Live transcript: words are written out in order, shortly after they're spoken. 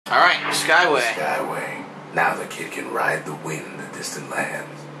Alright, Skyway. Skyway. Now the kid can ride the wind in the distant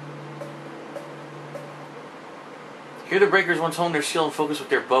lands. Here the breakers once honed their skill and focus with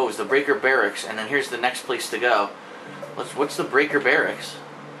their bows, the breaker barracks, and then here's the next place to go. What's the breaker barracks?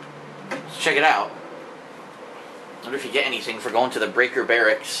 Let's check it out. I wonder if you get anything for going to the breaker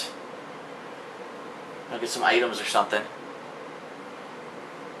barracks. I'll get some items or something.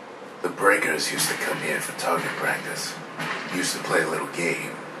 The breakers used to come here for target practice. Used to play a little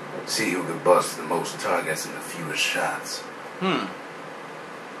game. See who could bust the most targets in the fewest shots.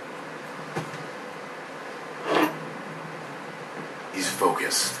 He's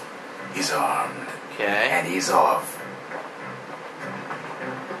focused. He's armed. Okay. And he's off.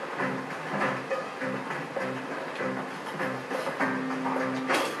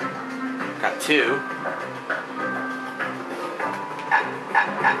 Got two.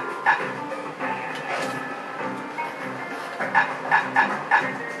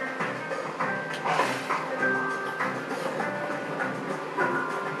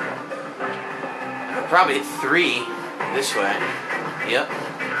 Probably hit three this way. Yep.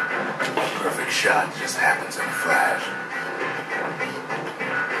 Perfect shot just happens in a flash.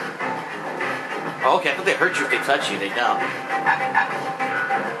 Oh, okay. I thought they hurt you if they touch you. They don't.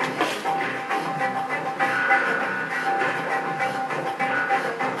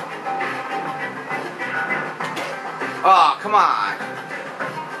 Oh, come on.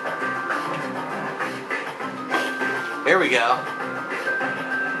 There we go.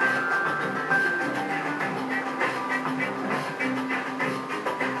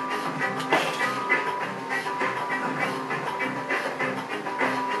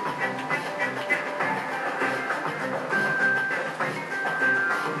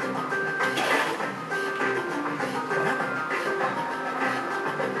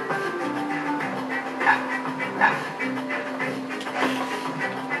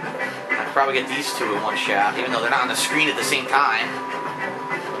 Probably get these two in one shot, even though they're not on the screen at the same time.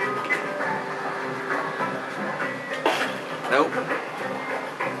 Nope.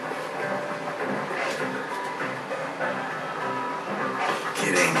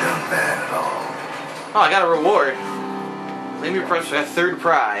 Kid ain't done bad at all. Oh, I got a reward. Claim your prize for that third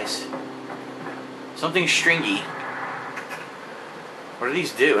prize. Something stringy. What do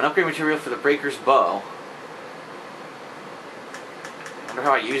these do? An upgrade material for the breaker's bow. I wonder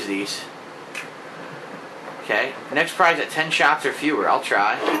how I use these. Okay, next prize at 10 shots or fewer. I'll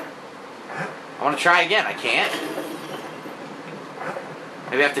try. I want to try again. I can't.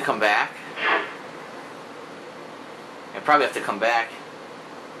 Maybe I have to come back. I probably have to come back.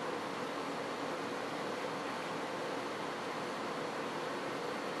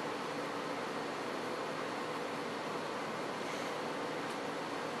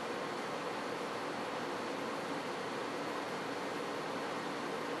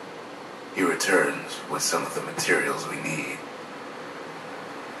 He returns with some of the materials we need.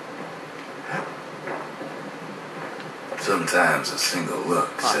 Sometimes a single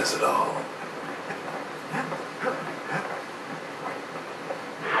look says it all.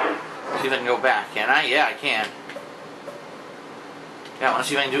 See if I can go back, can I? Yeah, I can. Yeah, I want to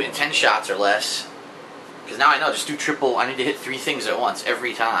see if I can do it in 10 shots or less. Because now I know, just do triple. I need to hit 3 things at once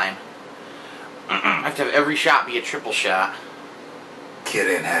every time. I have to have every shot be a triple shot. Kid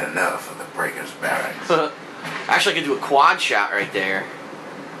ain't had enough of the breaker's barracks. Actually, I could do a quad shot right there.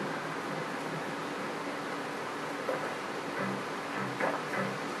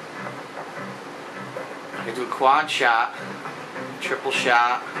 I could do a quad shot, triple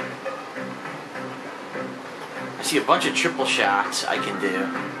shot. I see a bunch of triple shots I can do.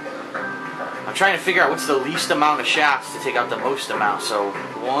 I'm trying to figure out what's the least amount of shots to take out the most amount. So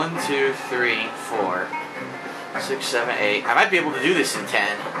 1, 2, 3, 4, 6, 7, 8. I might be able to do this in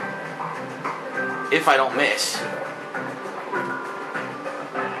 10 if I don't miss.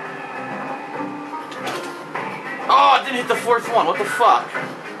 Oh, I didn't hit the 4th one. What the fuck?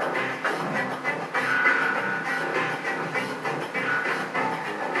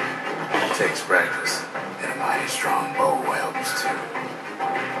 It takes practice, and a mighty strong bow helps too.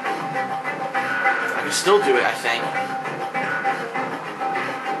 I can still do it, I think.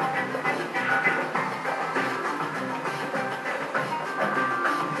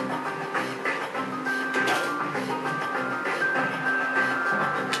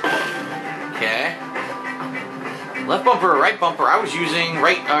 Okay. Left bumper or right bumper? I was using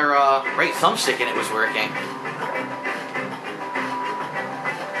right thumbstick and it was working.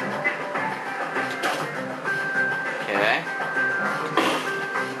 Okay.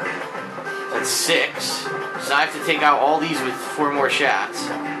 That's 6. So I have to take out all these with 4 more shots.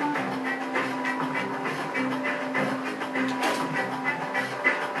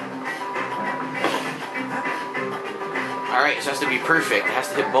 Alright, this has to be perfect. It has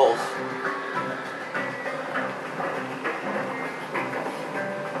to hit both.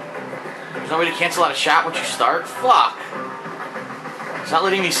 There's no way to cancel out a shot once you start? Fuck! It's not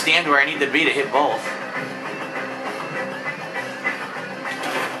letting me stand where I need to be to hit both.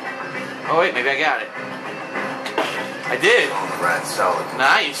 Oh wait, maybe I got it. I did! Right, solid.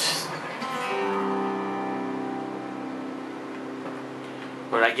 Nice!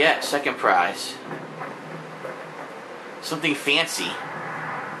 What did I get? Second prize. Something fancy.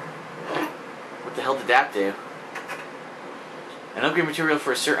 What the hell did that do? An upgrade material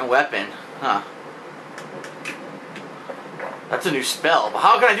for a certain weapon. Huh. That's a new spell. But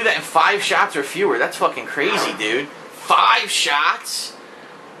how can I do that in 5 shots or fewer? That's fucking crazy, dude. 5 shots?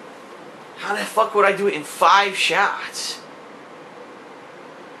 How the fuck would I do it in 5 shots?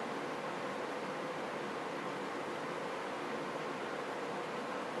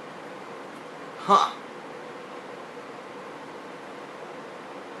 Huh.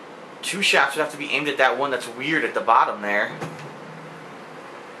 2 shots would have to be aimed at that one that's weird at the bottom there.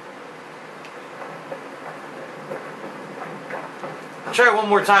 I'll try it one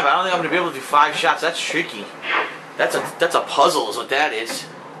more time, but I don't think I'm going to be able to do 5 shots. That's tricky. That's a puzzle is what that is.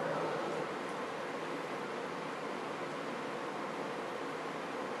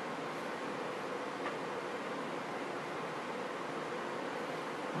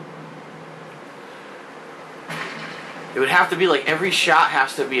 It would have to be like every shot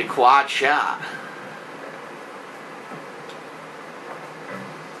has to be a quad shot.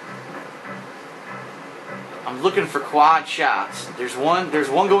 I'm looking for quad shots. There's one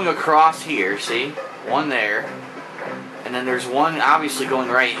going across here, see? One there. And then there's one obviously going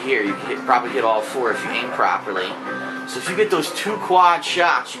right here. You can probably hit all 4 if you aim properly. So if you get those 2 quad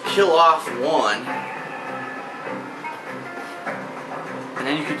shots, you kill off one. And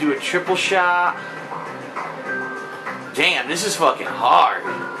then you could do a triple shot. Damn, this is fucking hard.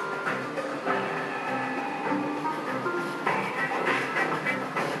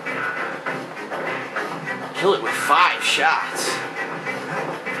 Kill it with 5 shots.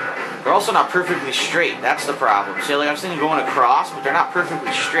 They're also not perfectly straight. That's the problem. See, like I was thinking going across, but they're not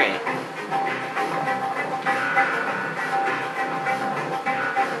perfectly straight.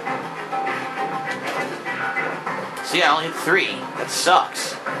 See, I only hit 3. That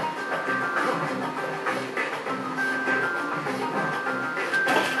sucks.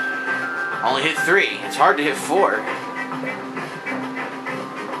 Only hit 3. It's hard to hit 4.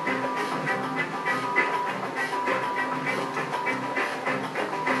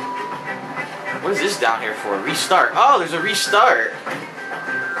 What is this down here for? Restart. Oh, there's a restart.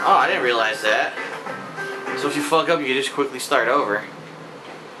 Oh, I didn't realize that. So if you fuck up, you can just quickly start over.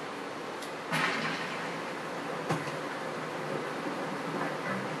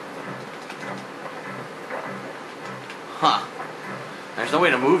 Huh. There's no way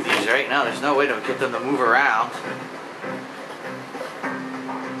to move these, right? No, there's no way to get them to move around.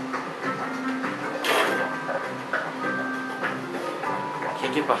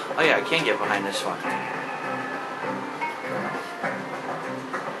 Can't get behind. Oh yeah, I can get behind this one.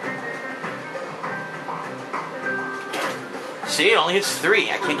 See, it only hits 3.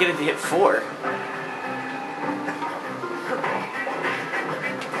 I can't get it to hit 4.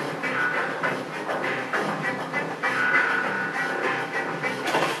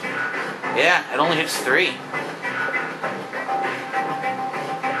 Yeah, it only hits 3.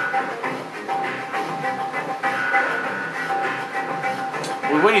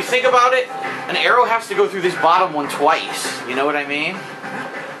 Well, when you think about it, an arrow has to go through this bottom one twice. You know what I mean?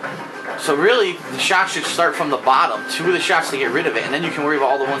 So really, the shots should start from the bottom. 2 of the shots to get rid of it, and then you can worry about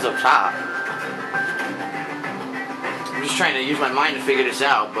all the ones up top. I'm just trying to use my mind to figure this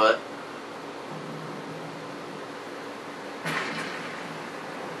out, but...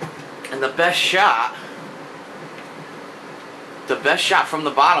 And the best shot from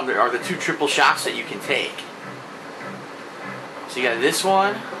the bottom are the 2 triple shots that you can take. So you got this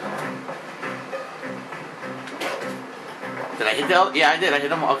one. Did I hit that? Yeah, I did. I hit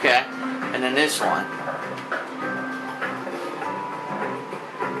them. Okay. And then this one.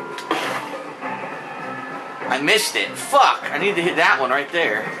 I missed it. Fuck. I need to hit that one right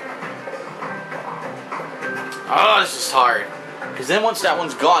there. Oh, this is hard. Because then once that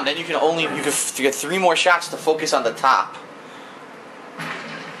one's gone, then you get 3 more shots to focus on the top.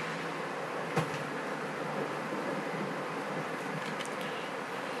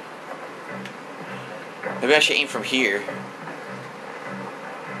 Maybe I should aim from here.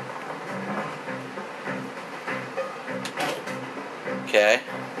 Okay.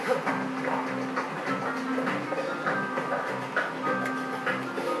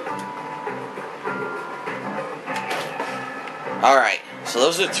 Alright, so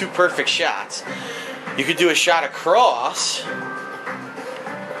those are the 2 perfect shots. You could do a shot across.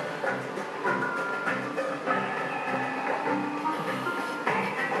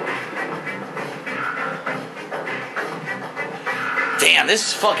 Damn, this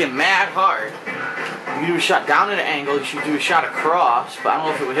is fucking mad hard. You can do a shot down at an angle, you should do a shot across, but I don't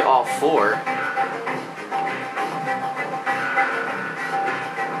know if it would hit all 4.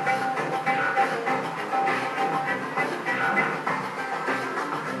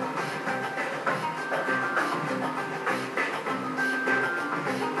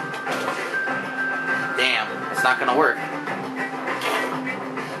 Damn, it's not gonna work. I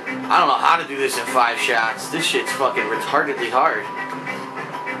don't know how to do this in 5 shots. This shit's fucking retardedly hard.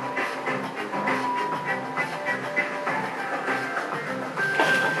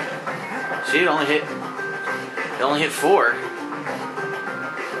 See, it only hit 4.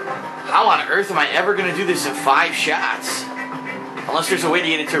 How on earth am I ever gonna do this in 5 shots? Unless there's a way to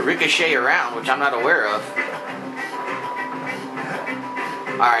get it to ricochet around, which I'm not aware of.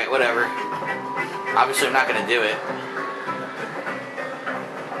 Alright, whatever. Obviously I'm not gonna do it.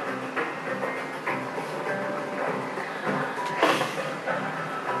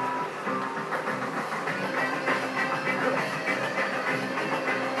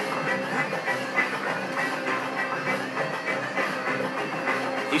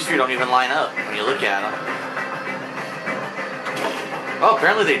 These 3 don't even line up when you look at them. Oh,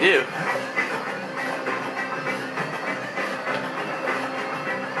 apparently they do.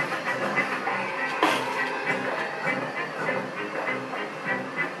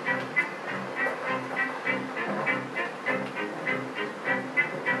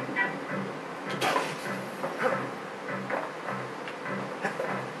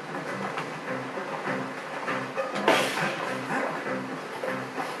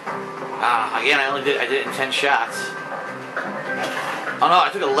 Again, I did it in 10 shots. Oh no, I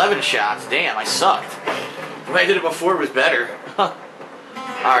took 11 shots. Damn, I sucked. The way I did it before was better.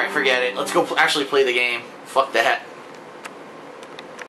 Alright, forget it. Let's go actually play the game. Fuck that.